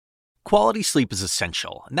Quality sleep is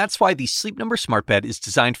essential, and that's why the Sleep Number Smart Bed is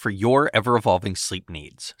designed for your ever-evolving sleep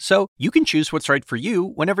needs. So you can choose what's right for you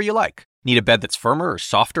whenever you like. Need a bed that's firmer or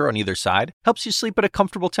softer on either side? Helps you sleep at a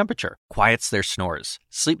comfortable temperature. Quiets their snores.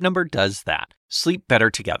 Sleep Number does that. Sleep better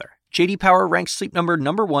together. J.D. Power ranks Sleep Number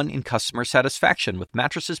 #1 in customer satisfaction with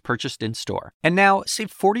mattresses purchased in-store. And now,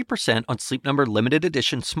 save 40% on Sleep Number limited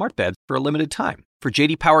edition smart beds for a limited time. For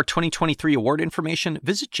J.D. Power 2023 award information,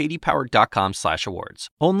 visit jdpower.com/awards.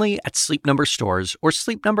 Only at Sleep Number stores or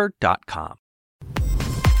sleepnumber.com.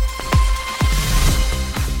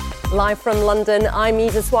 Live from London, I'm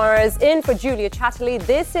Isa Suarez, in for Julia Chatterley.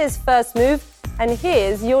 This is First Move, and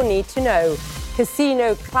here's your need to know.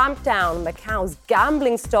 Casino clampdown. Macao's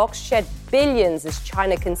gambling stocks shed billions as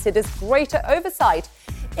China considers greater oversight.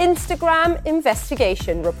 Instagram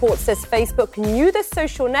investigation. Report says Facebook knew the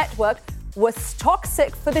social network was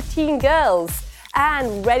toxic for the teen girls.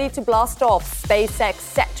 And ready to blast off. SpaceX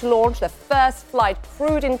set to launch the first flight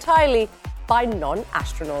crewed entirely by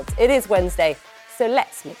non-astronauts. It is Wednesday, so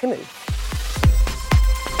let's make a move.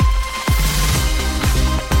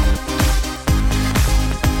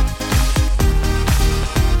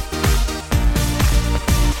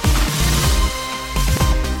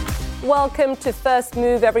 Welcome to First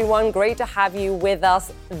Move, everyone. Great to have you with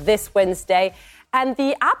us this Wednesday. And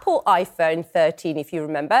the Apple iPhone 13, if you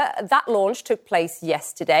remember, that launch took place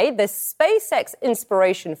yesterday. The SpaceX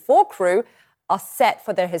Inspiration 4 crew are set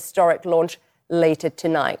for their historic launch later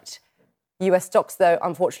tonight. US stocks, though,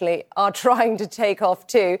 unfortunately, are trying to take off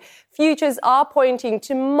too. Futures are pointing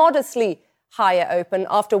to modestly higher open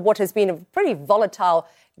after what has been a pretty volatile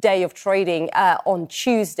day of trading on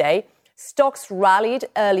Tuesday. Stocks rallied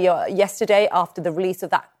earlier yesterday after the release of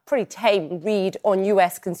that pretty tame read on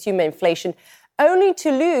US consumer inflation, only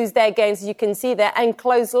to lose their gains, as you can see there, and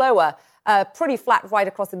close lower. Pretty flat right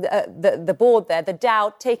across the board there. The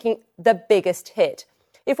Dow taking the biggest hit.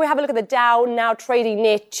 If we have a look at the Dow, now trading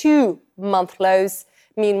near 2-month lows.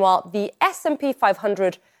 Meanwhile, the S&P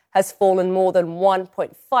 500 has fallen more than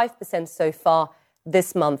 1.5% so far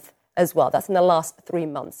this month as well. That's in the last 3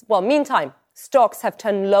 months. Well, meantime, stocks have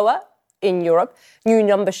turned lower in Europe. New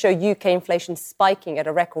numbers show UK inflation spiking at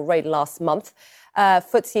a record rate last month.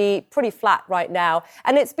 FTSE pretty flat right now.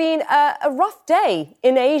 And it's been a rough day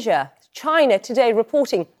in Asia. China today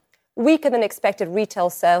reporting weaker than expected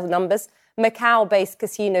retail sales numbers. Macao-based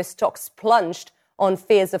casino stocks plunged on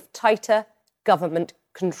fears of tighter government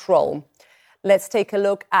control. Let's take a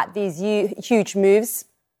look at these huge moves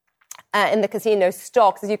in the casino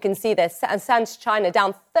stocks. As you can see there, Sands China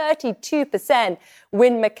down 32%,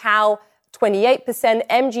 Wynn Macau 28%,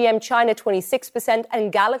 MGM China 26%,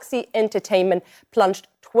 and Galaxy Entertainment plunged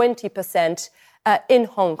 20% in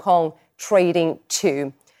Hong Kong, trading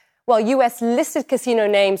too. Well, US-listed casino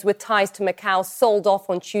names with ties to Macau sold off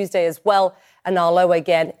on Tuesday as well and are low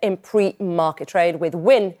again in pre-market trade, with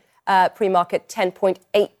Wynn pre-market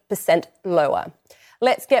 10.8% lower.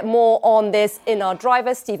 Let's get more on this in our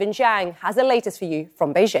driver. Stephen Zhang has the latest for you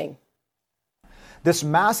from Beijing. This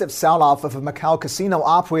massive sell-off of Macau casino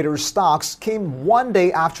operators' stocks came one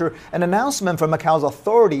day after an announcement from Macau's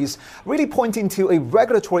authorities really pointing to a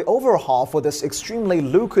regulatory overhaul for this extremely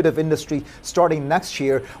lucrative industry starting next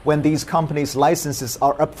year when these companies' licenses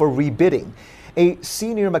are up for rebidding. A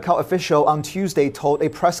senior Macau official on Tuesday told a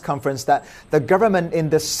press conference that the government in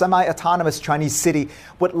this semi-autonomous Chinese city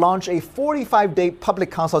would launch a 45-day public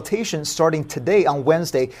consultation starting today on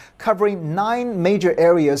Wednesday, covering 9 major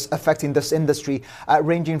areas affecting this industry,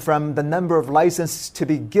 ranging from the number of licenses to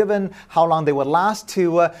be given, how long they would last,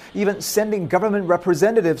 to even sending government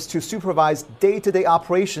representatives to supervise day-to-day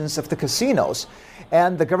operations of the casinos.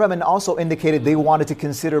 And the government also indicated they wanted to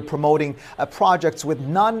consider promoting projects with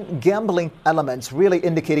non-gambling elements, really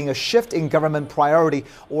indicating a shift in government priority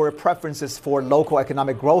or preferences for local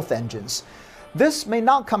economic growth engines. This may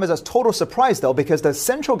not come as a total surprise, though, because the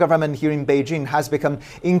central government here in Beijing has become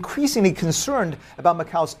increasingly concerned about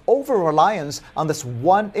Macau's over-reliance on this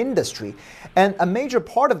one industry. And a major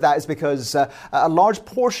part of that is because a large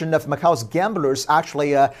portion of Macau's gamblers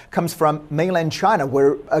actually comes from mainland China,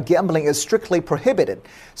 where gambling is strictly prohibited.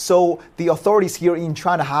 So the authorities here in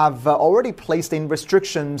China have already placed in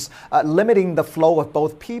restrictions limiting the flow of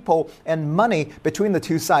both people and money between the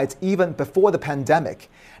two sides, even before the pandemic.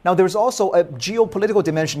 Now, there's also a geopolitical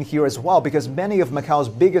dimension here as well, because many of Macao's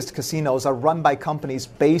biggest casinos are run by companies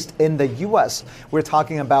based in the U.S. We're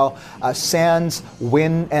talking about Sands,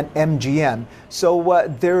 Wynn, and MGM. So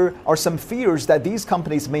there are some fears that these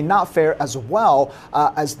companies may not fare as well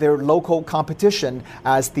as their local competition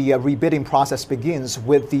as the rebidding process begins,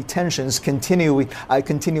 with the tensions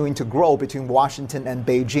continuing to grow between Washington and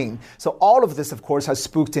Beijing. So all of this, of course, has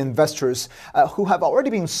spooked investors who have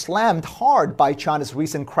already been slammed hard by China's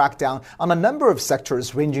recent crackdown on a number of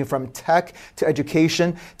sectors, ranging from tech to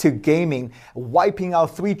education to gaming, wiping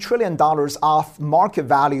out $3 trillion off market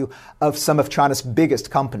value of some of China's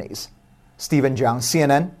biggest companies. Stephen Jiang,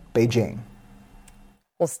 CNN, Beijing.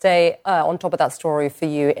 We'll stay on top of that story for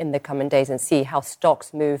you in the coming days and see how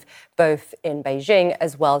stocks move both in Beijing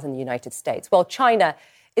as well as in the United States. Well, China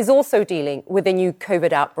is also dealing with a new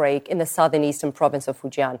COVID outbreak in the southern eastern province of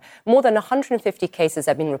Fujian. More than 150 cases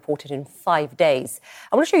have been reported in 5 days.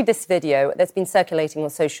 I want to show you this video that's been circulating on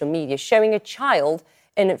social media showing a child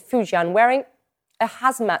in Fujian wearing a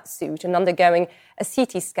hazmat suit and undergoing a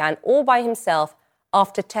CT scan all by himself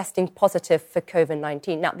after testing positive for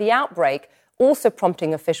COVID-19. Now, the outbreak also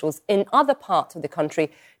prompting officials in other parts of the country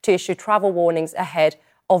to issue travel warnings ahead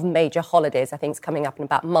of major holidays. I think it's coming up in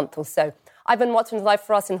about a month or so. Ivan Watson's live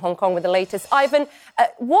for us in Hong Kong with the latest. Ivan,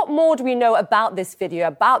 what more do we know about this video,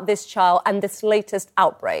 about this child and this latest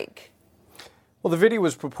outbreak? Well, the video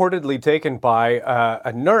was purportedly taken by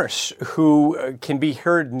a nurse who can be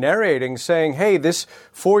heard narrating, saying, hey, this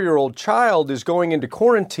 4-year-old child is going into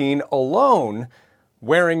quarantine alone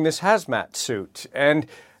wearing this hazmat suit. And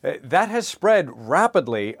that has spread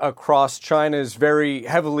rapidly across China's very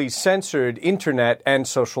heavily censored internet and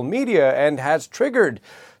social media and has triggered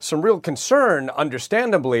some real concern,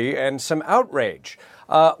 understandably, and some outrage.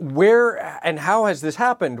 Where and how has this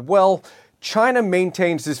happened? Well, China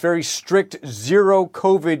maintains this very strict zero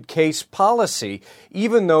COVID case policy,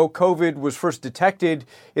 even though COVID was first detected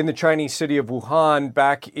in the Chinese city of Wuhan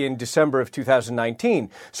back in December of 2019.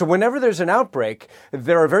 So whenever there's an outbreak,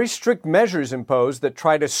 there are very strict measures imposed that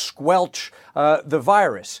try to squelch the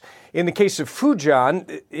virus. In the case of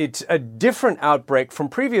Fujian, it's a different outbreak from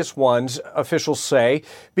previous ones, officials say,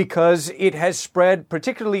 because it has spread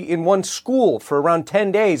particularly in one school for around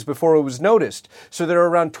 10 days before it was noticed. So there are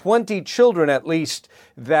around 20 children at least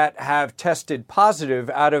that have tested positive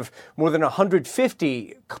out of more than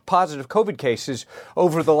 150 positive COVID cases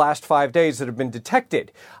over the last 5 days that have been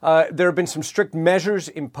detected. There have been some strict measures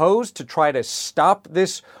imposed to try to stop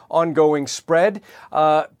this ongoing spread.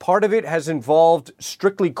 Part of it has involved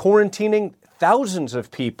strictly quarantining thousands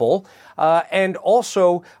of people and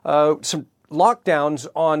also some lockdowns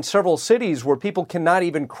on several cities where people cannot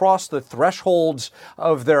even cross the thresholds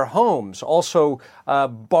of their homes. Also,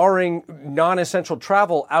 barring non-essential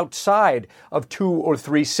travel outside of 2 or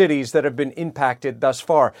 3 cities that have been impacted thus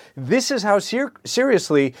far. This is how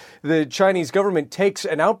seriously the Chinese government takes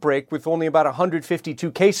an outbreak with only about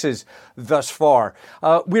 152 cases thus far.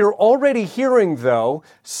 We're already hearing, though,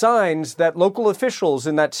 signs that local officials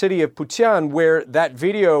in that city of Fujian, where that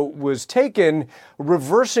video was taken,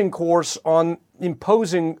 reversing course on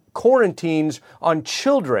imposing quarantines on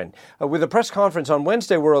children. With a press conference on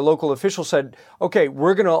Wednesday where a local official said, okay,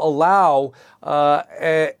 we're going to allow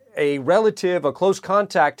a relative, a close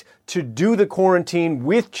contact, to do the quarantine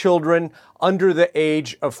with children under the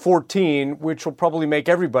age of 14, which will probably make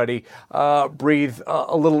everybody breathe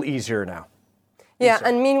a little easier now. Yeah,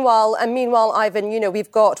 and meanwhile, Ivan,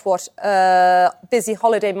 we've got busy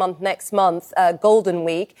holiday month next month, Golden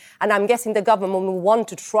Week, and I'm guessing the government will want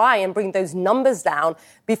to try and bring those numbers down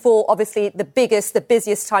before, obviously, the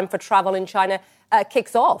busiest time for travel in China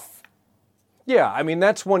kicks off. Yeah, I mean,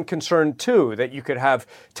 that's one concern, too, that you could have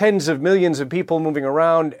tens of millions of people moving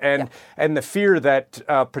around and the fear that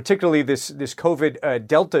particularly this COVID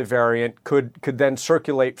Delta variant could then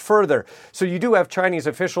circulate further. So you do have Chinese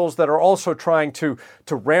officials that are also trying to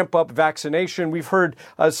ramp up vaccination. We've heard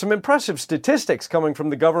some impressive statistics coming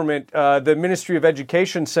from the government, the Ministry of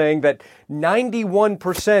Education saying that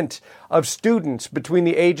 91% of students between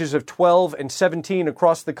the ages of 12 and 17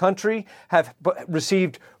 across the country have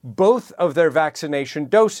received both of their vaccination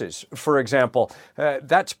doses, for example.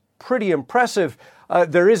 That's pretty impressive.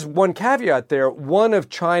 There is one caveat there. One of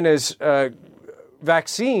China's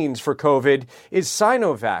vaccines for COVID is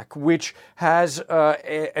Sinovac, which has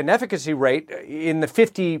an efficacy rate in the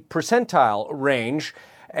 50 percentile range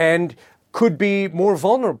and could be more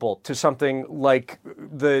vulnerable to something like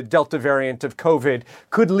the Delta variant of COVID,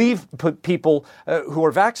 could leave people who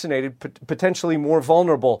are vaccinated potentially more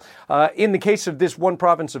vulnerable. In the case of this one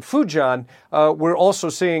province of Fujian, we're also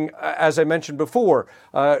seeing, as I mentioned before,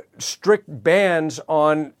 strict bans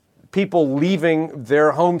on people leaving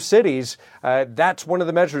their home cities, that's one of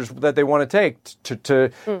the measures that they want to take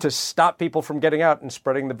to stop people from getting out and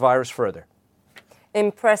spreading the virus further.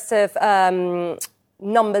 Impressive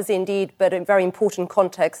numbers indeed, but a very important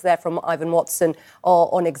context there from Ivan Watson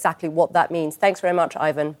on exactly what that means. Thanks very much,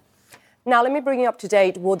 Ivan. Now, let me bring you up to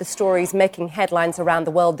date with the stories making headlines around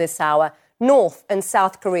the world this hour. North and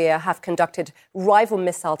South Korea have conducted rival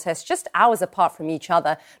missile tests just hours apart from each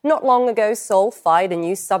other. Not long ago, Seoul fired a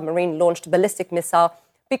new submarine-launched ballistic missile,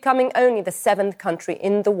 becoming only the 7th country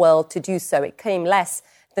in the world to do so. It came less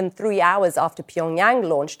than 3 hours after Pyongyang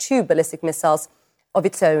launched 2 ballistic missiles of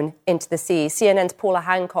its own into the sea. CNN's Paula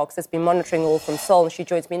Hancock has been monitoring all from Seoul, and she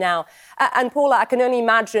joins me now. And Paula, I can only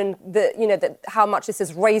imagine how much this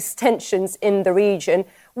has raised tensions in the region.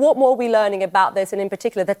 What more are we learning about this, and in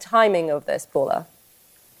particular the timing of this, Paula?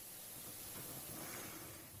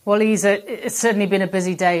 Well, Isa, it's certainly been a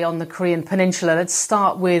busy day on the Korean Peninsula. Let's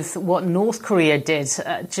start with what North Korea did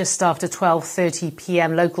just after 12:30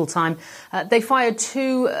 p.m. local time. They fired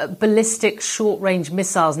 2 ballistic short-range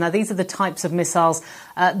missiles. Now, these are the types of missiles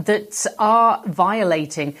that are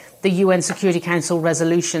violating the UN Security Council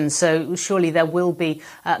resolution. So surely there will be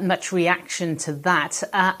much reaction to that.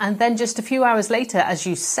 And then just a few hours later, as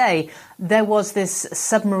you say, there was this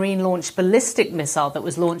submarine-launched ballistic missile that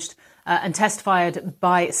was launched and test fired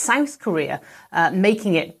by South Korea,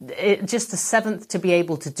 making it just the 7th to be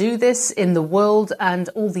able to do this in the world, and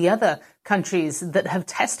all the other countries that have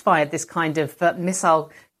test fired this kind of missile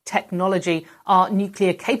technology are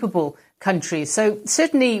nuclear capable countries. So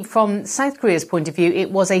certainly from South Korea's point of view,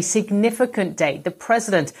 it was a significant day. The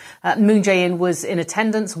president, Moon Jae-in, was in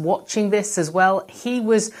attendance watching this as well. He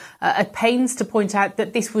was at pains to point out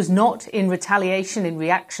that this was not in retaliation, in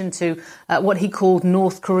reaction to what he called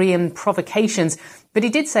North Korean provocations. But he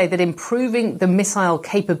did say that improving the missile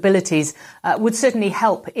capabilities would certainly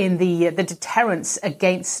help in the deterrence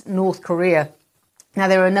against North Korea. Now,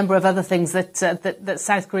 there are a number of other things that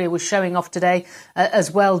South Korea was showing off today as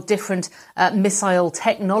well, different missile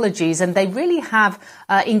technologies, and they really have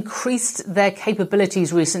increased their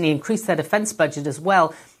capabilities recently, increased their defense budget as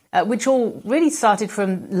well, which all really started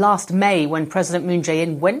from last May when President Moon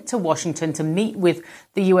Jae-in went to Washington to meet with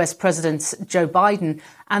the US President Joe Biden.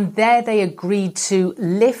 And there they agreed to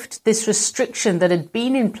lift this restriction that had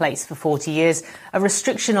been in place for 40 years, a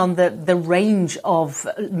restriction on the range of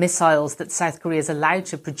missiles that South Korea is allowed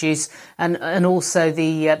to produce, and also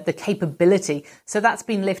the capability. So that's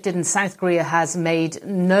been lifted, and South Korea has made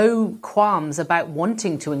no qualms about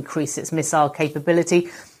wanting to increase its missile capability.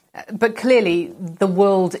 But clearly, the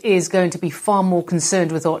world is going to be far more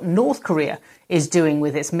concerned with what North Korea is doing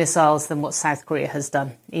with its missiles than what South Korea has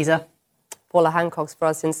done. Isa? Paula Hancock for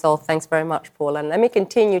us in Seoul. Thanks very much, Paula. And let me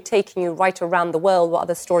continue taking you right around the world, what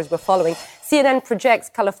other stories we're following. CNN projects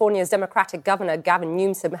California's Democratic Governor Gavin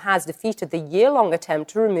Newsom has defeated the year-long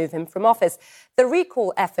attempt to remove him from office. The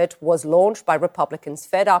recall effort was launched by Republicans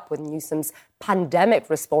fed up with Newsom's pandemic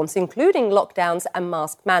response, including lockdowns and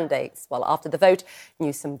mask mandates. Well, after the vote,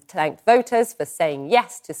 Newsom thanked voters for saying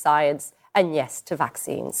yes to science and yes to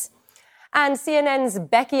vaccines. And CNN's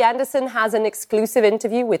Becky Anderson has an exclusive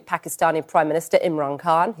interview with Pakistani Prime Minister Imran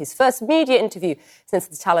Khan, his first media interview since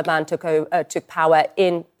the Taliban took power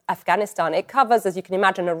in Afghanistan. It covers, as you can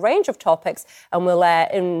imagine, a range of topics, and will air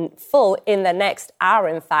in full in the next hour,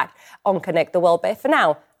 in fact, on Connect the World. But for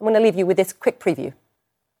now, I'm going to leave you with this quick preview.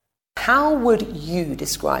 How would you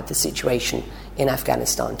describe the situation in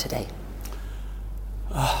Afghanistan today?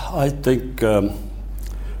 I think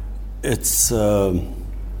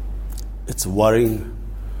it's worrying.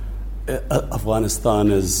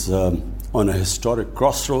 Afghanistan is on a historic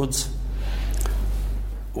crossroads.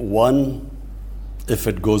 One, if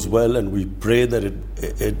it goes well, and we pray that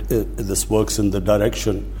this works in the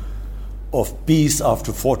direction of peace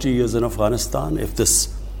after 40 years in Afghanistan, if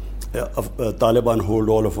this Taliban hold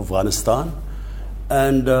all of Afghanistan,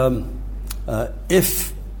 and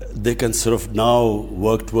if they can sort of now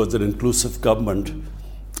work towards an inclusive government,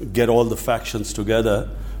 get all the factions together,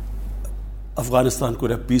 Afghanistan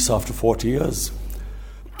could have peace after 40 years.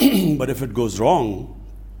 But if it goes wrong,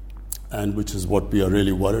 and which is what we are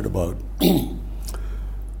really worried about,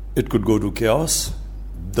 it could go to chaos,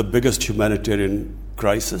 the biggest humanitarian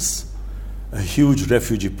crisis, a huge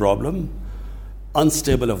refugee problem,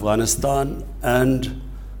 unstable Afghanistan, and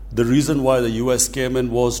the reason why the US came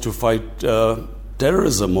in was to fight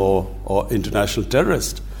terrorism or international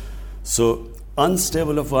terrorists. So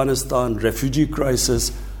unstable Afghanistan, refugee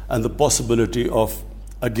crisis, and the possibility of,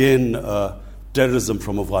 again, terrorism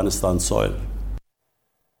from Afghanistan soil.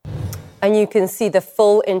 And you can see the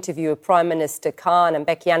full interview of Prime Minister Khan and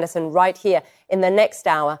Becky Anderson right here in the next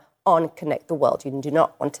hour on Connect the World. You do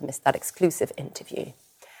not want to miss that exclusive interview.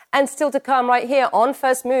 And still to come right here on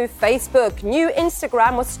First Move, Facebook knew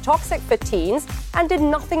Instagram was toxic for teens and did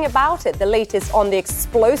nothing about it. The latest on the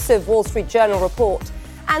explosive Wall Street Journal report.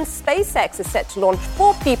 And SpaceX is set to launch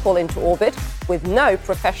 4 people into orbit with no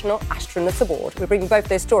professional astronauts aboard. We're bringing both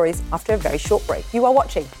those stories after a very short break. You are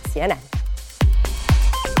watching CNN.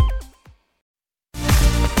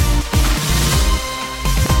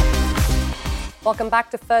 Welcome back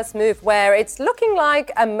to First Move, where it's looking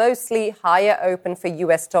like a mostly higher open for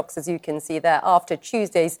US stocks, as you can see there, after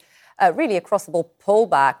Tuesday's really across-the-board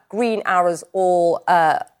pullback. Green arrows all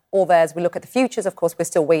there as we look at the futures. Of course, we're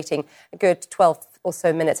still waiting a good 12 or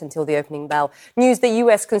so minutes until the opening bell. News that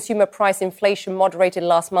US consumer price inflation moderated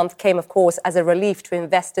last month came, of course, as a relief to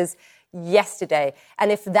investors yesterday.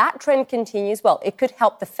 And if that trend continues, well, it could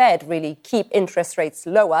help the Fed really keep interest rates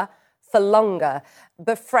lower for longer.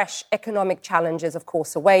 But fresh economic challenges, of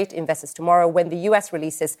course, await investors tomorrow when the US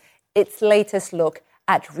releases its latest look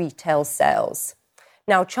at retail sales.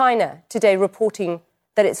 Now, China today reporting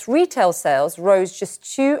that its retail sales rose just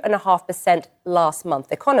 2.5% last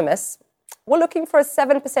month. Economists were looking for a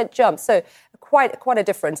 7% jump, so quite a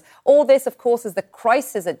difference. All this, of course, as the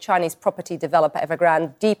crisis at Chinese property developer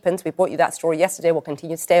Evergrande deepens. We brought you that story yesterday. We'll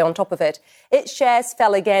continue to stay on top of it. Its shares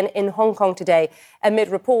fell again in Hong Kong today amid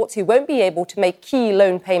reports he won't be able to make key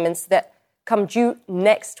loan payments that come due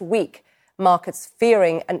next week. Markets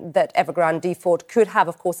fearing that Evergrande default could have,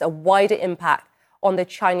 of course, a wider impact on the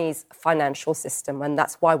Chinese financial system, and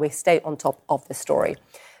that's why we stay on top of the story.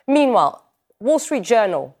 Meanwhile, Wall Street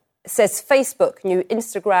Journal says Facebook knew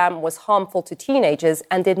Instagram was harmful to teenagers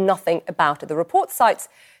and did nothing about it. The report cites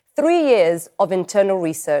 3 years of internal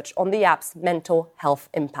research on the app's mental health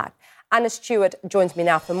impact. Anna Stewart joins me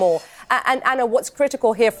now for more. And Anna, what's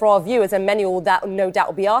critical here for our viewers, and many will no doubt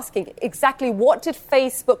will be asking, exactly what did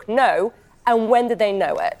Facebook know and when did they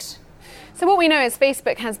know it? So what we know is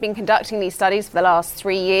Facebook has been conducting these studies for the last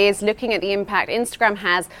 3 years, looking at the impact Instagram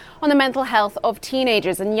has on the mental health of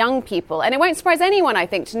teenagers and young people. And it won't surprise anyone, I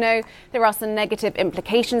think, to know there are some negative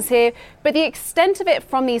implications here. But the extent of it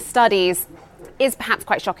from these studies is perhaps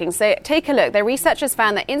quite shocking. So take a look. The researchers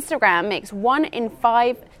found that Instagram makes 1 in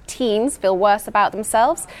 5 teens feel worse about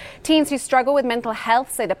themselves. Teens who struggle with mental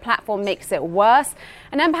health say the platform makes it worse.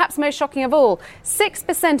 And then perhaps most shocking of all,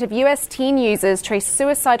 6% of US teen users trace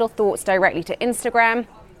suicidal thoughts directly to Instagram.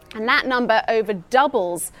 And that number over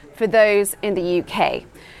doubles for those in the UK.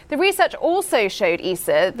 The research also showed,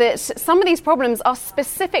 Issa, that some of these problems are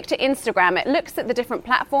specific to Instagram. It looks at the different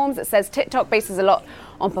platforms. It says TikTok bases a lot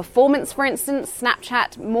on performance, for instance.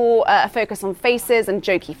 Snapchat, more a focus on faces and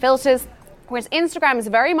jokey filters. Whereas Instagram is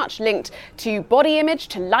very much linked to body image,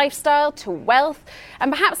 to lifestyle, to wealth.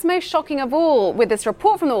 And perhaps most shocking of all with this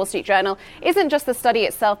report from the Wall Street Journal isn't just the study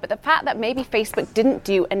itself, but the fact that maybe Facebook didn't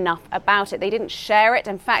do enough about it. They didn't share it.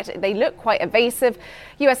 In fact, they look quite evasive.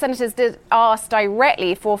 US senators did ask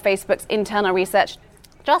directly for Facebook's internal research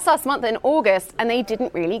just last month in August, and they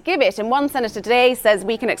didn't really give it. And one senator today says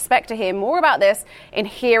we can expect to hear more about this in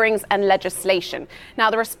hearings and legislation.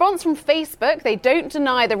 Now, the response from Facebook, they don't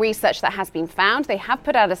deny the research that has been found. They have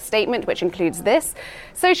put out a statement which includes this.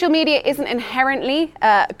 Social media isn't inherently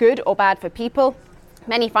good or bad for people.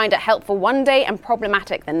 Many find it helpful one day and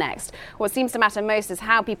problematic the next. What seems to matter most is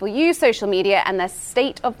how people use social media and their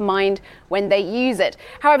state of mind when they use it.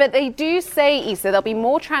 However, they do say, Issa, they'll be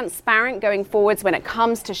more transparent going forwards when it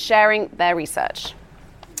comes to sharing their research.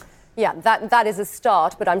 Yeah, that is a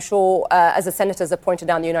start, but I'm sure, as the senators have pointed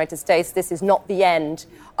out in the United States, this is not the end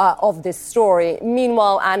of this story.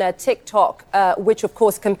 Meanwhile, Anna, TikTok, which of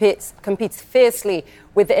course competes fiercely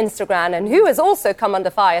with Instagram and who has also come under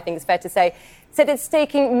fire, I think it's fair to say, said it's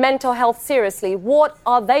taking mental health seriously. What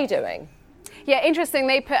are they doing? Yeah, interesting.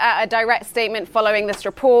 They put out a direct statement following this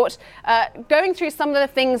report, going through some of the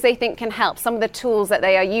things they think can help, some of the tools that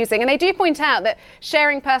they are using. And they do point out that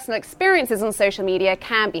sharing personal experiences on social media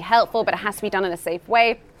can be helpful, but it has to be done in a safe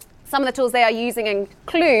way. Some of the tools they are using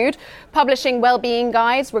include publishing well-being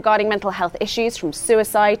guides regarding mental health issues from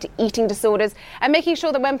suicide to eating disorders, and making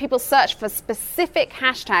sure that when people search for specific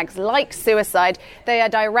hashtags like suicide, they are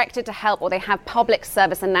directed to help or they have public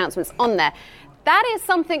service announcements on there. That is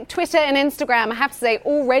something Twitter and Instagram, I have to say,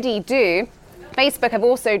 already do. Facebook have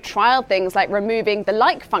also trialed things like removing the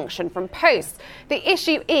like function from posts. The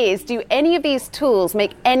issue is, do any of these tools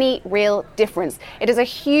make any real difference? It is a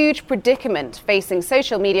huge predicament facing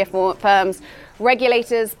social media firms,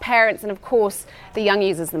 regulators, parents, and of course, the young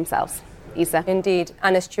users themselves. Issa. Indeed.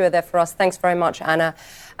 Anna Stewart there for us. Thanks very much, Anna.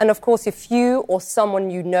 And of course, if you or someone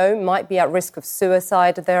you know might be at risk of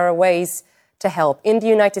suicide, there are ways to help. In the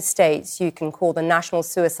United States, you can call the National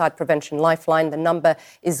Suicide Prevention Lifeline. The number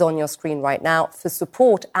is on your screen right now. For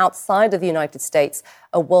support outside of the United States,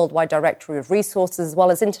 a worldwide directory of resources, as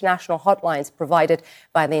well as international hotlines provided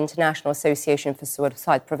by the International Association for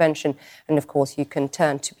Suicide Prevention. And of course, you can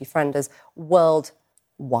turn to befrienders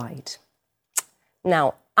worldwide.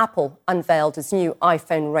 Now, Apple unveiled its new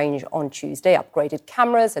iPhone range on Tuesday. Upgraded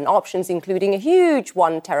cameras and options, including a huge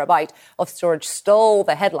 1 terabyte of storage, stole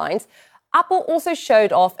the headlines. Apple also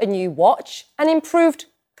showed off a new watch and improved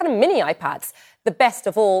kind of mini iPads. The best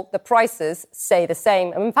of all, the prices stay the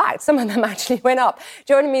same. In fact, some of them actually went up.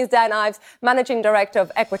 Joining me is Dan Ives, Managing Director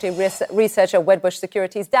of Equity Research at Wedbush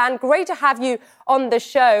Securities. Dan, great to have you on the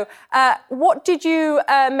show. What did you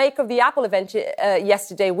make of the Apple event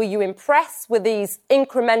yesterday? Were you impressed with these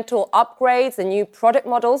incremental upgrades and new product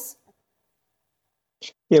models?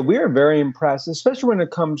 Yeah, we are very impressed, especially when it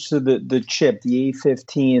comes to the chip, the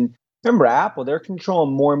A15. Remember, Apple, they're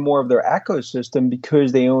controlling more and more of their ecosystem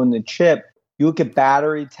because they own the chip. You look at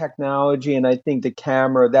battery technology, and I think the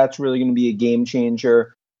camera, that's really going to be a game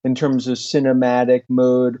changer in terms of cinematic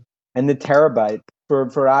mode and the terabyte. For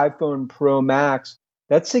iPhone Pro Max,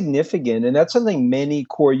 that's significant, and that's something many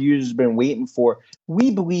core users have been waiting for.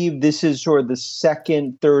 We believe this is sort of the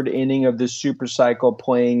second, third inning of this super cycle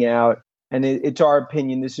playing out, and it's our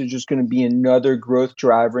opinion this is just going to be another growth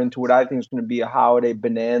driver into what I think is going to be a holiday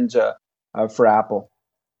bonanza for Apple.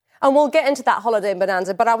 And we'll get into that holiday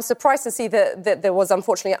bonanza, but I was surprised to see that there was,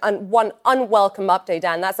 unfortunately, one unwelcome update,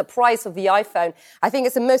 Dan. That's the price of the iPhone. I think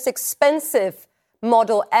it's the most expensive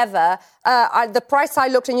model ever. The price I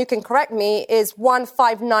looked, and you can correct me, is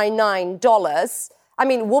 $1,599. I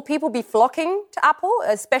mean, will people be flocking to Apple,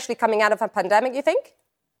 especially coming out of a pandemic, you think?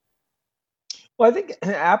 Well, I think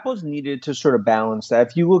Apple's needed to sort of balance that.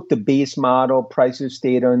 If you look, the base model, prices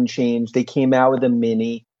stayed unchanged. They came out with a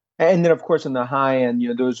mini. And then, of course, on the high end,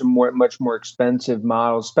 those are much more expensive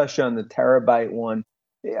models, especially on the terabyte one.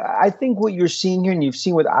 I think what you're seeing here, and you've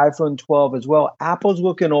seen with iPhone 12 as well, Apple's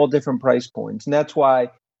looking at all different price points. And that's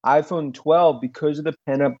why iPhone 12, because of the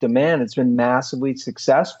pent-up demand, it's been massively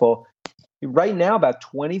successful. Right now, about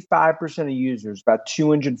 25% of users, about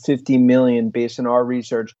 250 million, based on our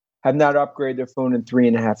research, have not upgraded their phone in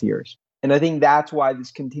 3.5 years. And I think that's why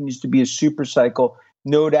this continues to be a super cycle,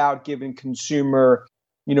 no doubt, given consumer,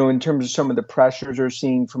 in terms of some of the pressures we're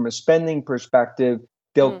seeing from a spending perspective,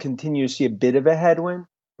 they'll continue to see a bit of a headwind.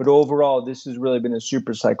 But overall, this has really been a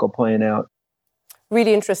super cycle playing out.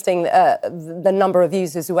 Really interesting, the number of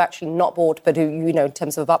users who actually not bought, but who, in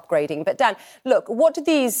terms of upgrading. But Dan, look, what do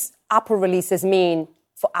these Apple releases mean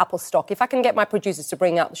for Apple stock? If I can get my producers to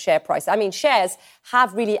bring out the share price. I mean, shares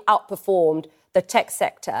have really outperformed the tech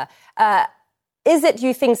sector. Is it, do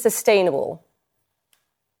you think, sustainable?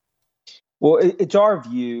 Well, it's our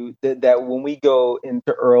view that when we go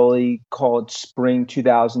into early, called spring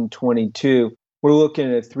 2022, we're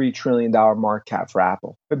looking at a $3 trillion market cap for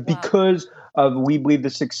Apple. But because of, we believe, the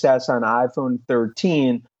success on iPhone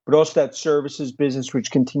 13, but also that services business, which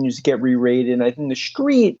continues to get re-rated. And I think the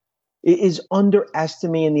street is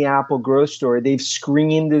underestimating the Apple growth story. They've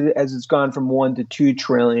screamed as it's gone from 1 to 2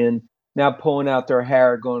 trillion, now pulling out their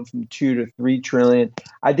hair, going from 2 to 3 trillion.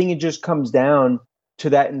 I think it just comes down to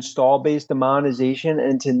that install-based monetization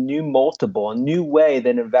and to new multiple, a new way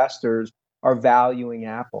that investors are valuing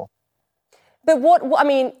Apple. But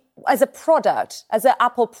as a product, as an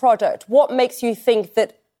Apple product, what makes you think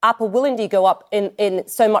that Apple will indeed go up in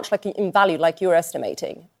so much like in value, like you're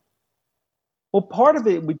estimating? Well, part of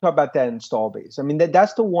it, we talk about that install base. I mean,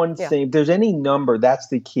 that's the one thing. If there's any number, that's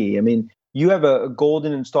the key. I mean, you have a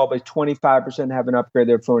golden install base, 25% haven't upgraded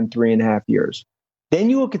their phone in 3.5 years. Then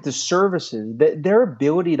you look at the services, their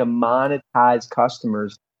ability to monetize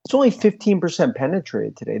customers, it's only 15%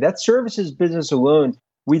 penetrated today. That services business alone,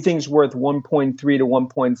 we think, is worth 1.3 to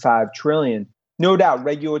 1.5 trillion. No doubt,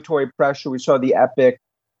 regulatory pressure. We saw the Epic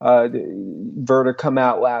verdict come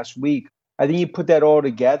out last week. I think you put that all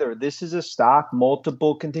together. This is a stock,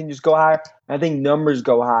 multiple continues to go higher. I think numbers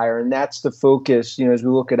go higher, and that's the focus, as we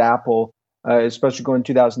look at Apple, especially going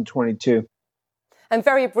 2022. And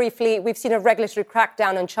very briefly, we've seen a regulatory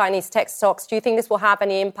crackdown on Chinese tech stocks. Do you think this will have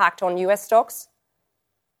any impact on U.S. stocks?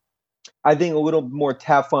 I think a little more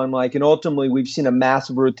Teflon-like, and ultimately we've seen a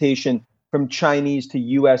massive rotation from Chinese to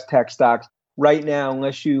U.S. tech stocks. Right now,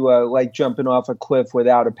 unless you like jumping off a cliff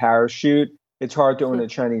without a parachute, it's hard to own a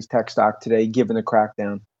Chinese tech stock today, given the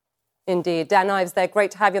crackdown. Indeed. Dan Ives there.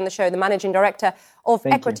 Great to have you on the show, the Managing Director of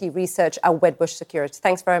Equity Research at Wedbush Securities.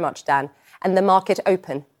 Thanks very much, Dan. And the market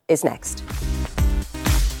open is next.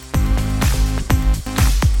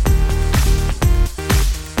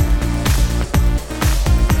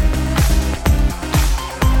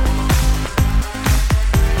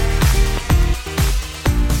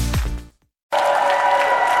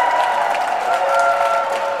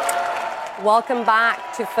 Welcome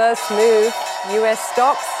back to First Move. US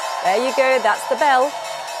stocks, there you go, that's the bell.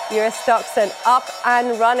 US stocks are up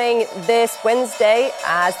and running this Wednesday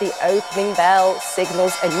as the opening bell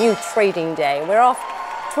signals a new trading day. We're off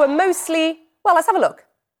to a mostly, well, let's have a look.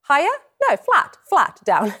 Higher? No, flat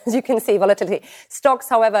down, as you can see, volatility. Stocks,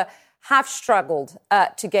 however, have struggled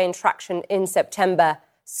to gain traction in September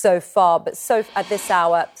so far, but so at this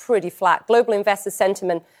hour, pretty flat. Global investor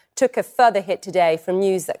sentiment took a further hit today from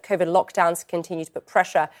news that COVID lockdowns continue to put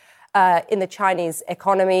pressure in the Chinese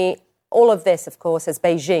economy. All of this, of course, as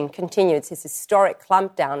Beijing continues its historic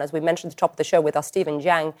clampdown, as we mentioned at the top of the show with our Stephen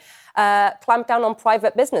Zhang, clampdown on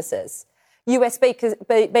private businesses.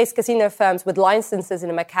 US-based casino firms with licenses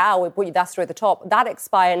in Macao, we put you that's through at the top, that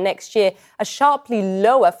expire next year, are sharply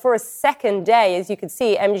lower for a second day. As you can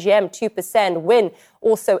see, MGM 2%, Wynn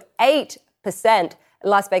also 8%,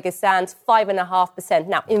 Las Vegas Sands 5.5%.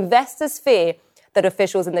 Now, investors fear that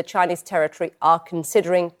officials in the Chinese territory are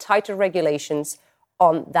considering tighter regulations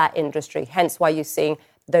on that industry, hence why you're seeing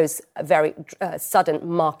those very sudden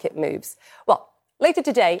market moves. Well, later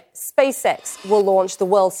today, SpaceX will launch the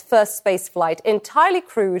world's first space flight entirely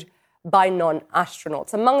crewed by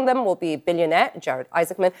non-astronauts. Among them will be billionaire Jared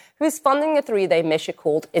Isaacman, who is funding a 3-day mission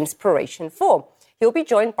called Inspiration 4. He'll be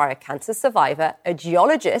joined by a cancer survivor, a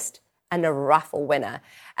geologist, and a raffle winner.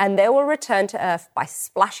 And they will return to Earth by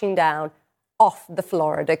splashing down off the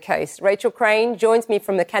Florida coast. Rachel Crane joins me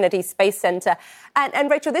from the Kennedy Space Center.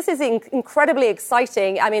 And Rachel, this is incredibly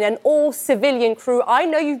exciting. I mean, an all-civilian crew. I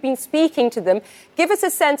know you've been speaking to them. Give us a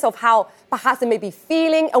sense of how perhaps they may be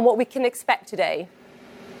feeling and what we can expect today.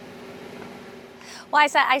 Well,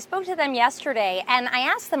 I spoke to them yesterday and I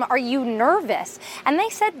asked them, are you nervous? And they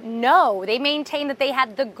said no. They maintained that they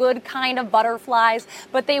had the good kind of butterflies,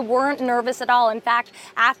 but they weren't nervous at all. In fact,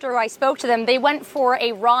 after I spoke to them, they went for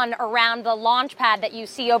a run around the launch pad that you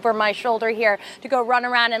see over my shoulder here to go run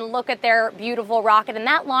around and look at their beautiful rocket. And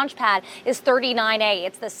that launch pad is 39A.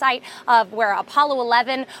 It's the site of where Apollo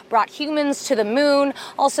 11 brought humans to the moon,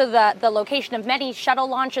 also the location of many shuttle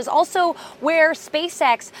launches, also where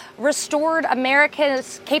SpaceX restored America's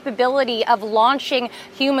capability of launching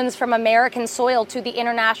humans from American soil to the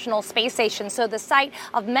International Space Station. So the site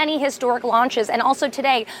of many historic launches. And also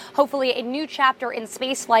today, hopefully a new chapter in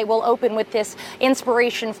spaceflight will open with this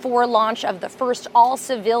Inspiration 4 launch of the first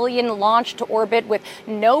all-civilian launch to orbit with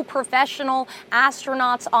no professional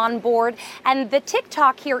astronauts on board. And the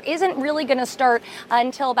tick-tock here isn't really going to start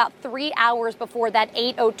until about 3 hours before that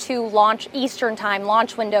 8:02 launch Eastern time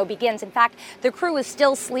launch window begins. In fact, the crew is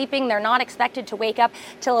still sleeping. They're not expected to wake up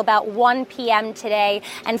till about 1 p.m. today,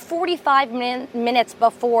 and 45 minutes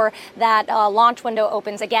before that launch window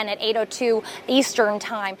opens, again at 8:02 Eastern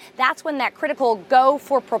time, that's when that critical go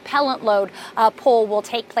for propellant load pull will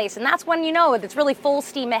take place, and that's when you know it's really full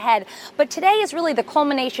steam ahead. But today is really the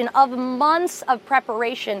culmination of months of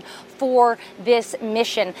preparation for this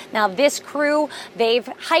mission. Now, this crew, they've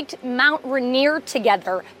hiked Mount Rainier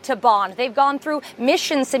together to bond. They've gone through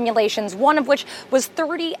mission simulations, one of which was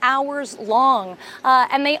 30 hours long.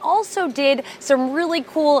 And they also did some really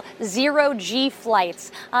cool zero-G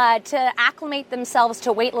flights to acclimate themselves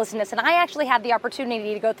to weightlessness. And I actually had the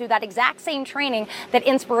opportunity to go through that exact same training that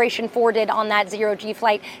Inspiration 4 did on that zero-G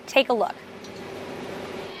flight. Take a look.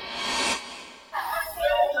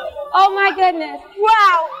 Oh my goodness.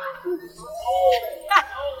 Wow.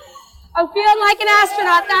 I'm feeling like an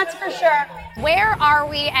astronaut, that's for sure. Where are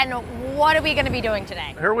we and what are we going to be doing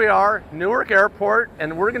today? Here we are, Newark Airport,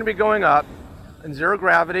 and we're going to be going up in zero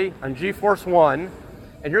gravity on G-Force 1,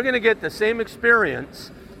 and you're going to get the same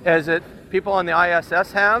experience as people on the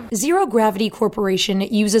ISS have. Zero Gravity Corporation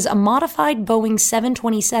uses a modified Boeing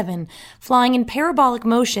 727 flying in parabolic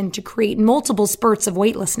motion to create multiple spurts of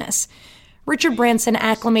weightlessness. Richard Branson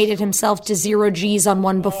acclimated himself to zero Gs on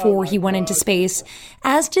one before he went into space,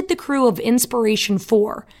 as did the crew of Inspiration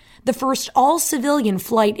 4, the first all-civilian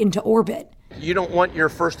flight into orbit. You don't want your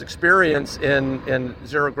first experience in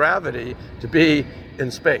zero gravity to be in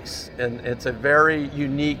space. And it's a very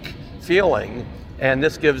unique feeling, and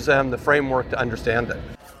this gives them the framework to understand it.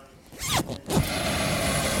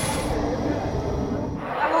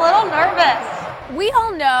 I'm a little nervous. We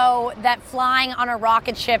all know that flying on a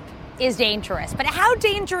rocket ship is dangerous, but how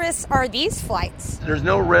dangerous are these flights? There's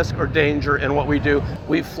no risk or danger in what we do.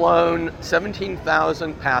 We've flown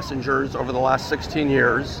 17,000 passengers over the last 16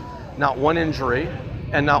 years. Not one injury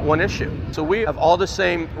and not one issue. So we have all the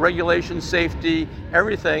same regulations, safety,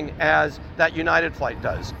 everything as that United flight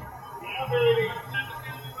does.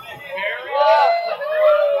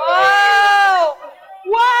 Whoa!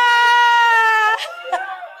 Wow!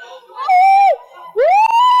 Woo!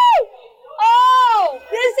 Oh,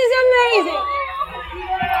 this is amazing!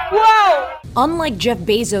 Unlike Jeff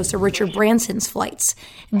Bezos or Richard Branson's flights,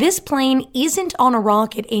 this plane isn't on a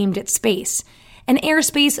rocket aimed at space. An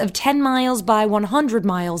airspace of 10 miles by 100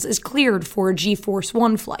 miles is cleared for a G-Force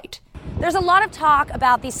One flight. There's a lot of talk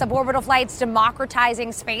about these suborbital flights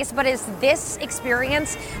democratizing space, but is this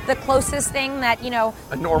experience the closest thing that,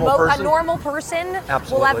 a normal person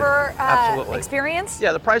will ever experience?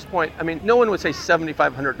 Yeah, the price point, no one would say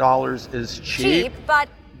 $7,500 is cheap,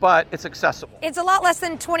 but it's accessible. It's a lot less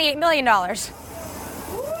than $28 million.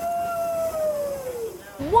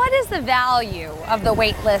 What is the value of the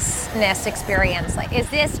weightlessness experience? Is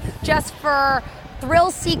this just for thrill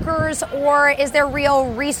seekers, or is there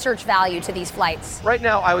real research value to these flights? Right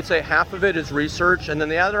now, I would say half of it is research, and then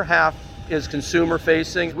the other half is consumer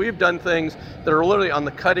facing. We've done things that are literally on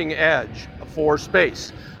the cutting edge for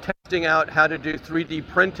space, testing out how to do 3D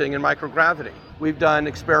printing in microgravity. We've done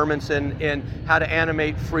experiments in how to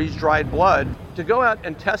animate freeze-dried blood. To go out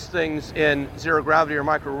and test things in zero gravity or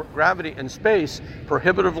microgravity in space,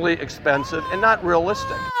 prohibitively expensive and not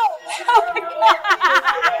realistic. Oh my God.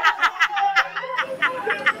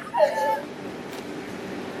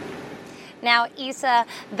 Now, Issa,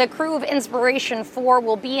 the crew of Inspiration 4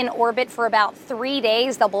 will be in orbit for about 3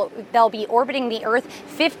 days. They'll be orbiting the Earth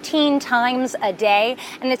 15 times a day.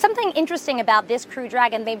 And it's something interesting about this Crew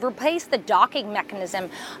Dragon. They've replaced the docking mechanism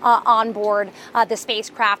on board the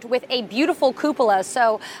spacecraft with a beautiful cupola.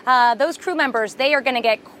 So those crew members, they are going to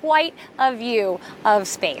get quite a view of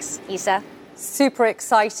space. Issa? Super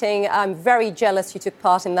exciting. I'm very jealous you took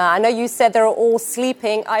part in that. I know you said they're all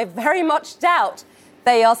sleeping. I very much doubt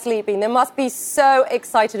they are sleeping. They must be so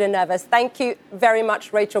excited and nervous. Thank you very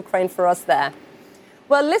much, Rachel Crane, for us there.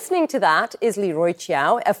 Well, listening to that is Leroy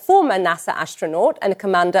Chiao, a former NASA astronaut and a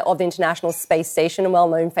commander of the International Space Station, a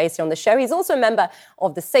well-known face on the show. He's also a member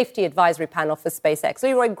of the Safety Advisory Panel for SpaceX.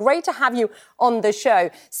 Leroy, great to have you on the show.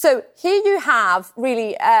 So here you have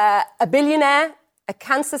really a billionaire, a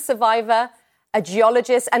cancer survivor, a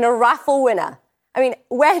geologist, and a raffle winner.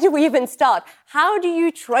 Where do we even start? How do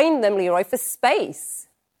you train them, Leroy, for space?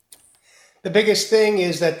 The biggest thing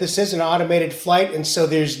is that this is an automated flight, and so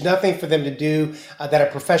there's nothing for them to do that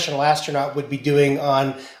a professional astronaut would be doing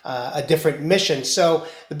on a different mission. So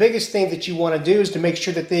the biggest thing that you want to do is to make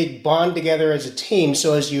sure that they bond together as a team.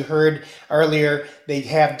 So as you heard earlier, they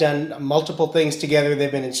have done multiple things together.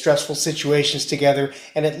 They've been in stressful situations together,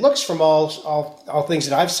 and it looks from all things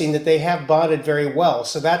that I've seen that they have bonded very well.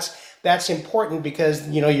 So that's important because,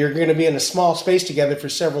 you're going to be in a small space together for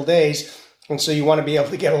several days, and so you want to be able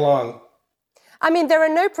to get along. There are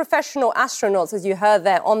no professional astronauts, as you heard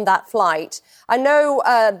there, on that flight. I know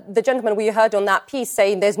the gentleman we heard on that piece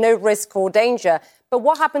saying there's no risk or danger, but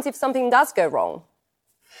what happens if something does go wrong?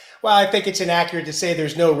 Well, I think it's inaccurate to say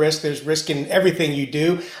there's no risk. There's risk in everything you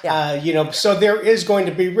do. Yeah. So there is going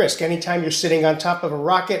to be risk. Anytime you're sitting on top of a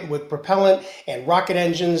rocket with propellant and rocket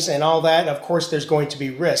engines and all that, of course, there's going to be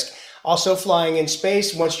risk. Also, flying in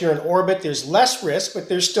space, once you're in orbit, there's less risk, but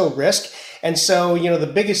there's still risk. And so, the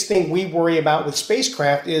biggest thing we worry about with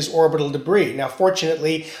spacecraft is orbital debris. Now,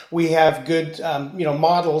 fortunately, we have good,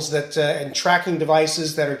 models that and tracking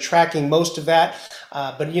devices that are tracking most of that.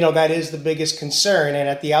 But that is the biggest concern. And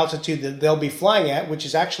at the altitude that they'll be flying at, which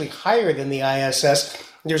is actually higher than the ISS,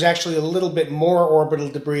 there's actually a little bit more orbital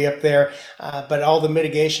debris up there. But all the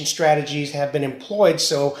mitigation strategies have been employed.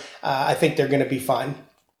 So I think they're going to be fine.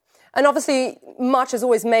 And obviously, much is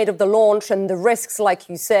always made of the launch and the risks, like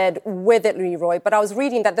you said, with it, Leroy. But I was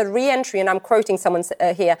reading that the re-entry, and I'm quoting someone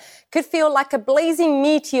here, could feel like a blazing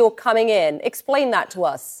meteor coming in. Explain that to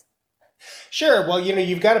us. Sure. Well,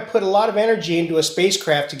 you've got to put a lot of energy into a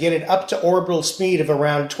spacecraft to get it up to orbital speed of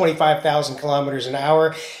around 25,000 kilometers an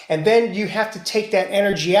hour. And then you have to take that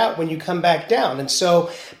energy out when you come back down. And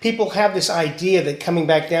so people have this idea that coming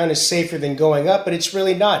back down is safer than going up, but it's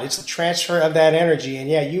really not. It's the transfer of that energy. And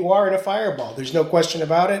yeah, you are in a fireball. There's no question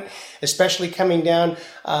about it, especially coming down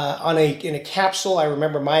in a capsule. I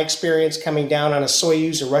remember my experience coming down on a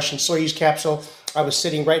Russian Soyuz capsule. I was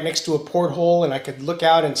sitting right next to a porthole, and I could look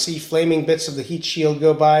out and see flaming bits of the heat shield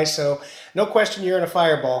go by. So, no question, you're in a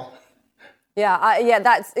fireball.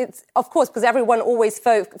 It's of course because everyone always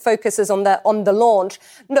focuses on the launch.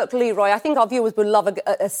 Look, Leroy, I think our viewers would love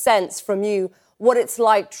a sense from you what it's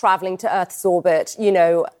like traveling to Earth's orbit,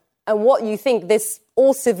 and what you think this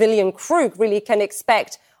all-civilian crew really can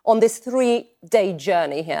expect on this 3-day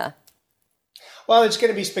journey here. Well, it's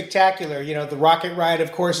going to be spectacular. The rocket ride,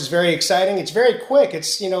 of course, is very exciting. It's very quick.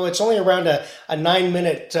 It's only around a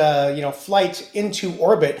 9-minute, flight into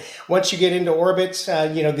orbit. Once you get into orbit,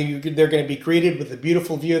 they're going to be greeted with a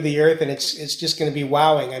beautiful view of the Earth, and it's just going to be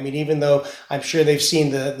wowing. I mean, even though I'm sure they've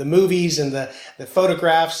seen the movies and the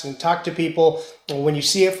photographs and talked to people, when you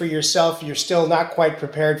see it for yourself, you're still not quite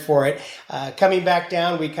prepared for it. Coming back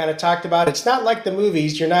down, we kind of talked about it's not like the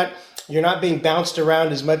movies. You're not being bounced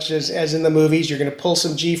around as much as in the movies. You're going to pull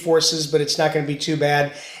some G-forces, but it's not going to be too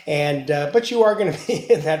bad. And but you are going to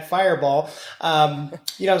be in that fireball.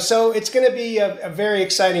 So it's going to be a very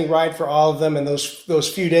exciting ride for all of them. And those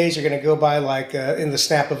few days are going to go by like in the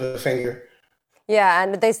snap of a finger. Yeah,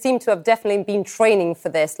 and they seem to have definitely been training for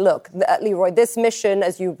this. Look, Leroy, this mission,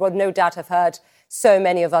 as you would no doubt have heard so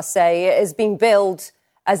many of us say, is being billed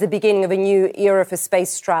as the beginning of a new era for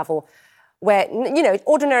space travel, where,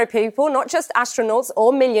 ordinary people, not just astronauts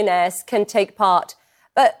or millionaires, can take part.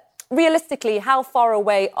 But realistically, how far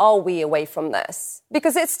away are we away from this?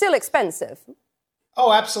 Because it's still expensive.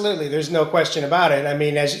 Oh, absolutely. There's no question about it. I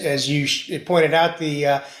mean, as you pointed out,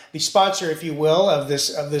 the sponsor, if you will, of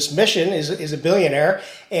this mission is a billionaire,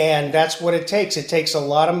 and that's what it takes. It takes a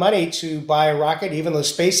lot of money to buy a rocket, even though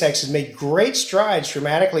SpaceX has made great strides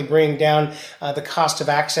dramatically bringing down the cost of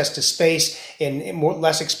access to space in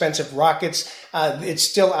less expensive rockets. It's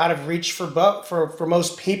still out of reach for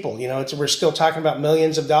most people. We're still talking about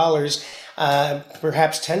millions of dollars,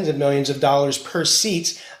 perhaps tens of millions of dollars per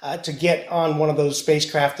seat to get on one of those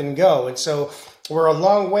spacecraft and go. And so we're a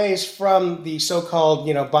long ways from the so-called,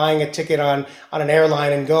 buying a ticket on an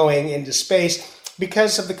airline and going into space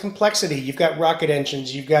because of the complexity. You've got rocket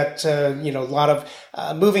engines, you've got, a lot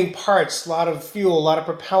of moving parts, a lot of fuel, a lot of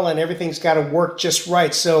propellant. Everything's got to work just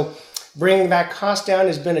right. So bringing that cost down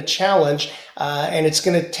has been a challenge, and it's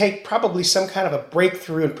going to take probably some kind of a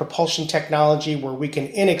breakthrough in propulsion technology where we can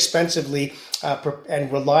inexpensively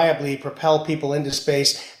and reliably propel people into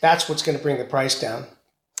space. That's what's going to bring the price down.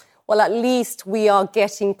 Well, at least we are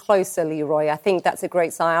getting closer, Leroy. I think that's a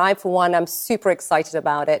great sign. I, for one, am super excited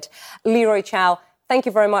about it. Leroy Chiao, thank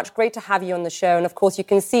you very much. Great to have you on the show. And, of course, you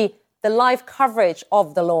can see the live coverage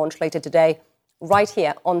of the launch later today right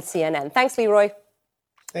here on CNN. Thanks, Leroy.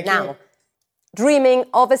 Thank you. Dreaming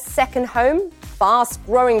of a second home?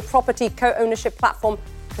 Fast-growing property co-ownership platform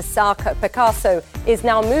Picasso is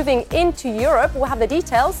now moving into Europe. We'll have the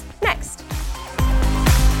details next.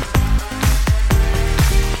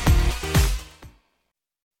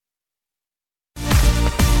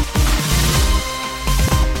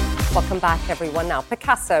 Welcome back, everyone. Now,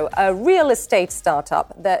 Picasso, a real estate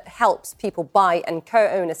startup that helps people buy and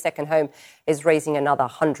co-own a second home, is raising another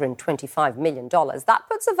 $125 million. That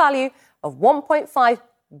puts a value of $1.5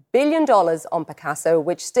 billion on Picasso,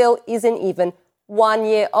 which still isn't even 1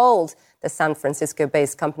 year old. The San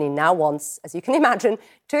Francisco-based company now wants, as you can imagine,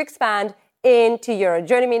 to expand into Europe.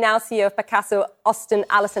 Joining me now, CEO of Picasso,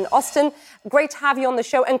 Allison. Austin, great to have you on the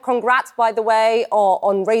show, and congrats, by the way,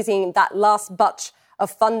 on raising that last batch of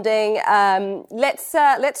funding.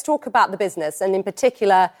 Let's talk about the business, and in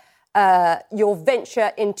particular, your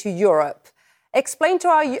venture into Europe. Explain to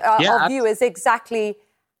our viewers exactly,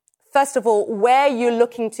 first of all, where you're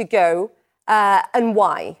looking to go and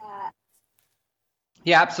why.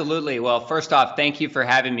 Yeah, absolutely. Well, first off, thank you for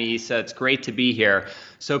having me, Issa. It's great to be here.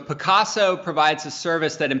 So Picasso provides a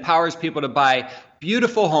service that empowers people to buy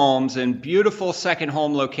beautiful homes and beautiful second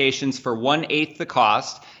home locations for 1/8 the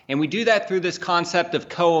cost. And we do that through this concept of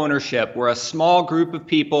co-ownership, where a small group of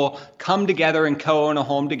people come together and co-own a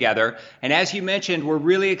home together. And as you mentioned, we're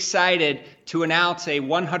really excited to announce a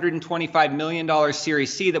 $125 million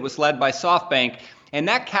Series C that was led by SoftBank. And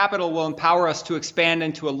that capital will empower us to expand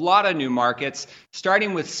into a lot of new markets,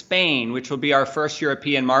 starting with Spain, which will be our first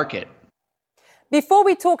European market. Before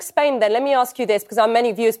we talk Spain, then, let me ask you this, because our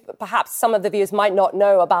many viewers, perhaps some of the viewers might not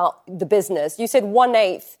know about the business. You said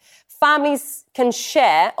 1/8. Families can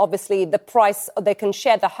share, obviously, the price, or they can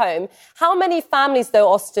share the home. How many families, though,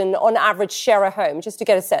 Austin, on average, share a home, just to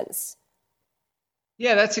get a sense?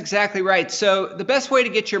 Yeah, that's exactly right. So the best way to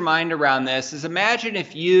get your mind around this is imagine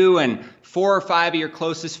if you and 4 or 5 of your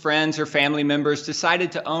closest friends or family members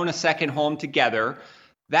decided to own a second home together.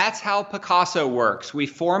 That's how Picasso works. We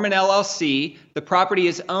form an LLC, the property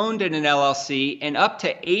is owned in an LLC, and up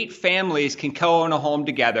to 8 families can co-own a home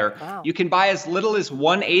together. Wow. You can buy as little as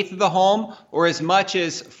 1/8 of the home or as much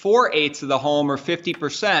as 4/8 of the home, or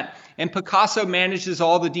 50%. And Picasso manages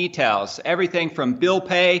all the details, everything from bill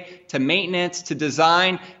pay to maintenance to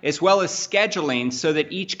design, as well as scheduling, so that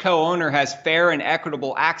each co-owner has fair and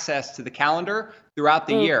equitable access to the calendar throughout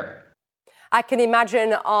the year. I can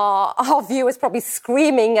imagine our viewers probably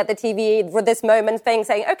screaming at the TV for this moment, saying,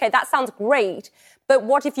 OK, that sounds great. But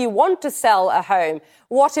what if you want to sell a home?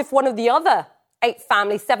 What if one of the other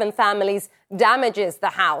 7 families damages the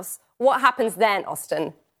house? What happens then,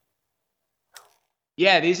 Austin?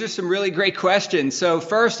 Yeah, these are some really great questions. So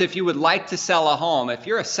first, if you would like to sell a home, if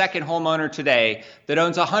you're a second homeowner today that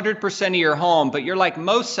owns 100% of your home, but you're like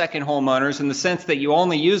most second homeowners in the sense that you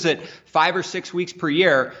only use it 5 or 6 weeks per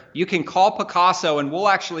year, you can call Picasso and we'll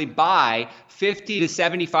actually buy 50 to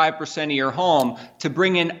 75% of your home to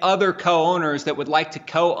bring in other co-owners that would like to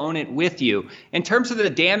co-own it with you. In terms of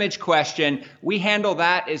the damage question, we handle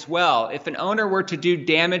that as well. If an owner were to do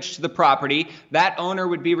damage to the property, that owner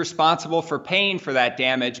would be responsible for paying for that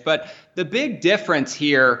damage. But the big difference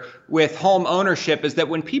here with home ownership is that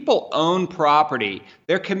when people own property,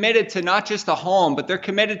 they're committed to not just the home, but they're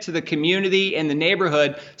committed to the community and the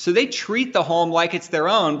neighborhood. So they treat the home like it's their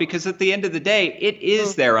own because at the end of the day, it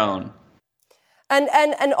is their own.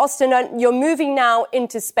 And Austin, you're moving now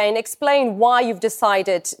into Spain. Explain why you've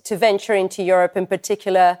decided to venture into Europe, in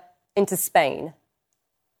particular into Spain.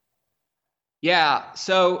 Yeah,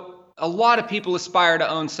 so a lot of people aspire to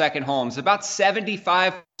own second homes. About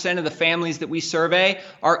 75% of the families that we survey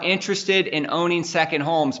are interested in owning second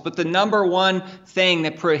homes. But the number one thing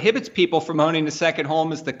that prohibits people from owning a second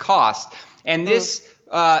home is the cost. And this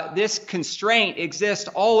constraint exists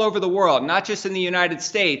all over the world, not just in the United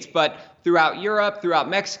States, but throughout Europe, throughout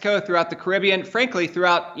Mexico, throughout the Caribbean, frankly,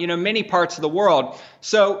 throughout many parts of the world.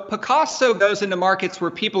 So Picasso goes into markets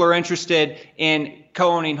where people are interested in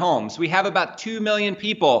co-owning homes. We have about 2 million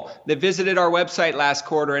people that visited our website last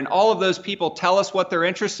quarter, and all of those people tell us what they're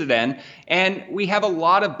interested in. And we have a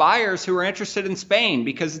lot of buyers who are interested in Spain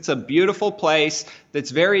because it's a beautiful place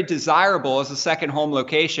that's very desirable as a second home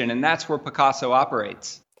location, and that's where Picasso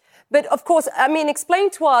operates. But, of course,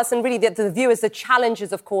 explain to us and really the viewers the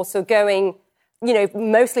challenges, of course, of going,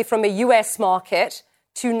 mostly from a US market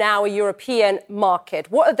to now a European market.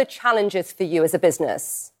 What are the challenges for you as a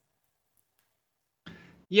business?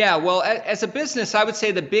 Yeah, well, as a business, I would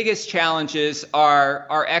say the biggest challenges are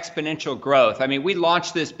exponential growth. We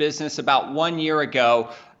launched this business about 1 year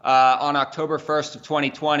ago on October 1st of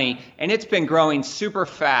 2020, and it's been growing super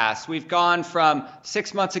fast. We've gone from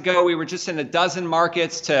 6 months ago, we were just in a dozen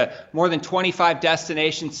markets to more than 25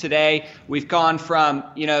 destinations today. We've gone from,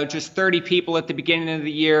 just 30 people at the beginning of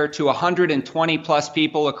the year to 120 plus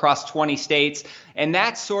people across 20 states. And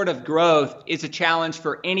that sort of growth is a challenge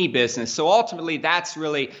for any business. So ultimately, that's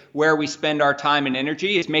really where we spend our time and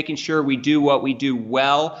energy, is making sure we do what we do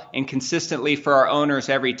well and consistently for our owners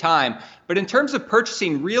every time. But in terms of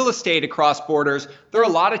purchasing real estate across borders, there are a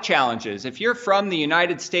lot of challenges. If you're from the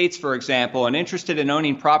United States, for example, and interested in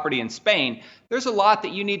owning property in Spain, there's a lot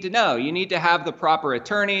that you need to know. You need to have the proper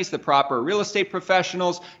attorneys, the proper real estate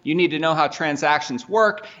professionals. You need to know how transactions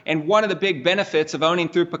work. And one of the big benefits of owning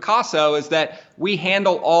through Picasso is that we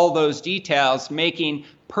handle all those details, making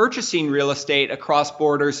purchasing real estate across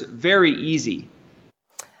borders very easy.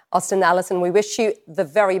 Austin Allison, we wish you the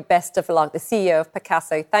very best of luck, the CEO of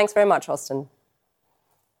Picasso. Thanks very much, Austin.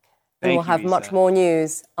 And we'll have much more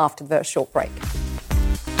news after the short break.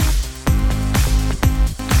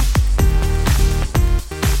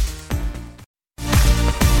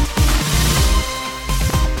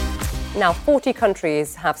 Now, 40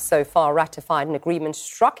 countries have so far ratified an agreement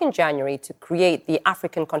struck in January to create the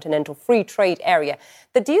African Continental Free Trade Area.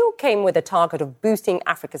 The deal came with a target of boosting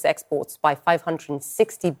Africa's exports by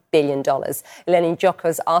 $560 billion. Eleni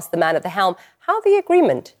Jokos asked the man at the helm how the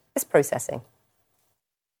agreement is processing.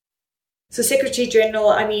 So, Secretary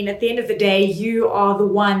General, at the end of the day, you are the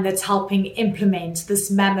one that's helping implement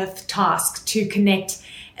this mammoth task to connect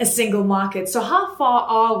a single market. So how far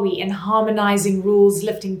are we in harmonizing rules,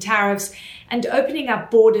 lifting tariffs, and opening up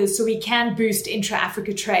borders so we can boost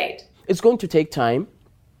intra-Africa trade? It's going to take time.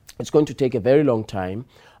 It's going to take a very long time.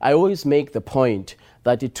 I always make the point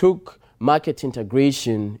that it took market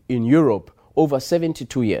integration in Europe over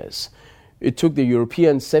 72 years. It took the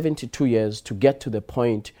Europeans 72 years to get to the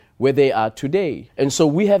point where they are today. And so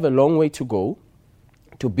we have a long way to go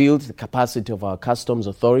to build the capacity of our customs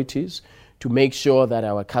authorities, to make sure that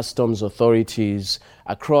our customs authorities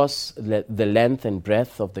across the length and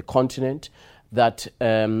breadth of the continent, that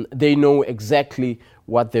they know exactly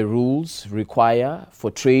what the rules require for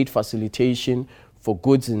trade facilitation, for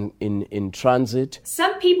goods in transit.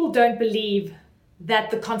 Some people don't believe that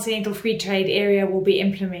the Continental Free Trade Area will be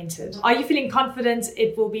implemented. Are you feeling confident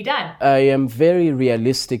it will be done? I am very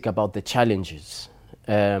realistic about the challenges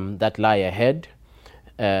that lie ahead,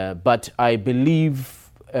 but I believe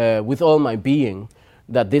with all my being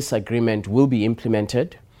that this agreement will be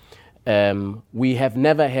implemented. we have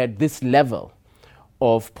never had this level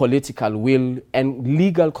of political will and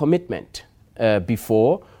legal commitment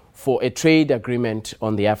before for a trade agreement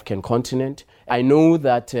on the African continent. I know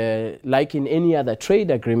that, like in any other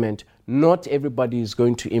trade agreement, not everybody is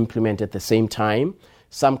going to implement at the same time.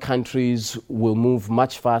 Some countries will move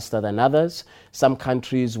much faster than others. Some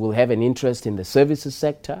countries will have an interest in the services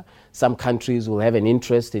sector. Some countries will have an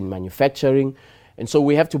interest in manufacturing. And so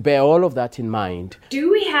we have to bear all of that in mind.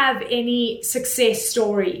 Do we have any success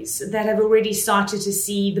stories that have already started to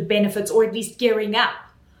see the benefits, or at least gearing up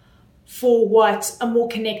for what a more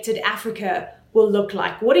connected Africa will look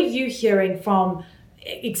like? What are you hearing from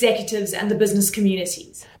executives and the business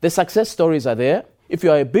communities? The success stories are there. If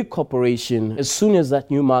you are a big corporation, as soon as that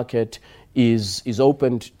new market is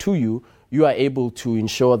opened to you, you are able to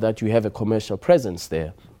ensure that you have a commercial presence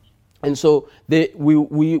there. And so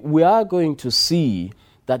we are going to see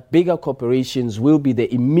that bigger corporations will be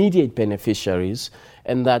the immediate beneficiaries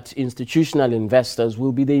and that institutional investors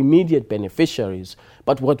will be the immediate beneficiaries.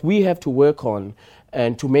 But what we have to work on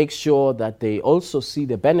and to make sure that they also see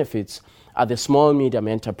the benefits are the small, medium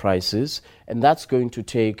enterprises, and that's going to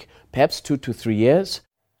take perhaps 2 to 3 years.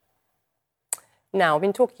 Now, I've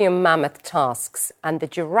been talking of mammoth tasks, and the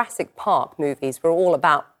Jurassic Park movies were all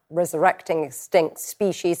about resurrecting extinct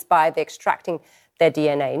species by extracting their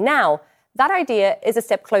DNA. Now, that idea is a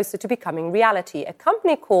step closer to becoming reality. A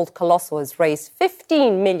company called Colossal has raised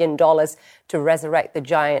 $15 million to resurrect the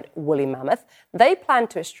giant woolly mammoth. They plan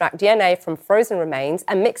to extract DNA from frozen remains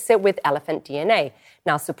and mix it with elephant DNA.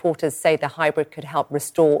 Now, supporters say the hybrid could help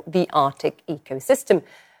restore the Arctic ecosystem.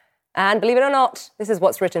 And believe it or not, this is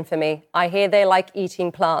what's written for me. I hear they like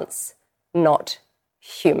eating plants, not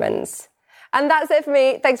humans. And that's it for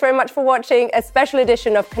me. Thanks very much for watching. A special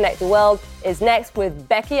edition of Connect the World is next with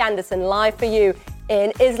Becky Anderson live for you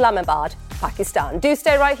in Islamabad, Pakistan. Do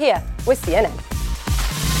stay right here with CNN.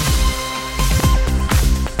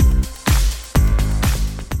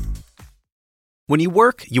 When you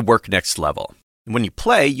work next level. And when you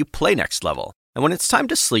play next level. And when it's time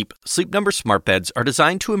to sleep, Sleep Number smart beds are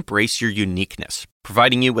designed to embrace your uniqueness,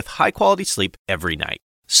 providing you with high-quality sleep every night.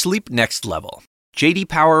 Sleep next level. J.D.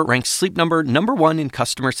 Power ranks Sleep Number #1 in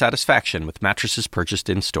customer satisfaction with mattresses purchased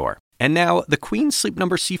in-store. And now, the Queen Sleep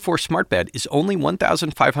Number C4 smart bed is only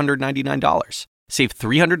 $1,599. Save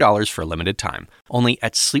 $300 for a limited time, only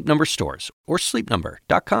at Sleep Number stores or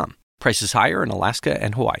sleepnumber.com. Prices higher in Alaska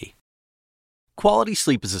and Hawaii. Quality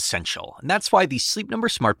sleep is essential, and that's why the Sleep Number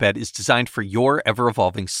smart bed is designed for your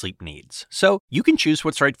ever-evolving sleep needs. So you can choose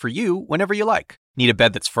what's right for you whenever you like. Need a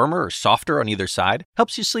bed that's firmer or softer on either side?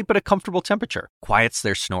 Helps you sleep at a comfortable temperature. Quiets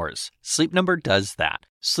their snores. Sleep Number does that.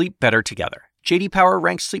 Sleep better together. J.D. Power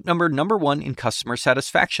ranks Sleep Number #1 in customer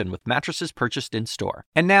satisfaction with mattresses purchased in-store.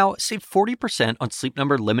 And now, save 40% on Sleep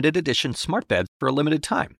Number limited edition smart beds for a limited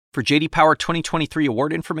time. For J.D. Power 2023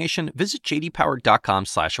 award information, visit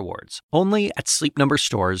jdpower.com/awards. Only at Sleep Number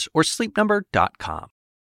stores or sleepnumber.com.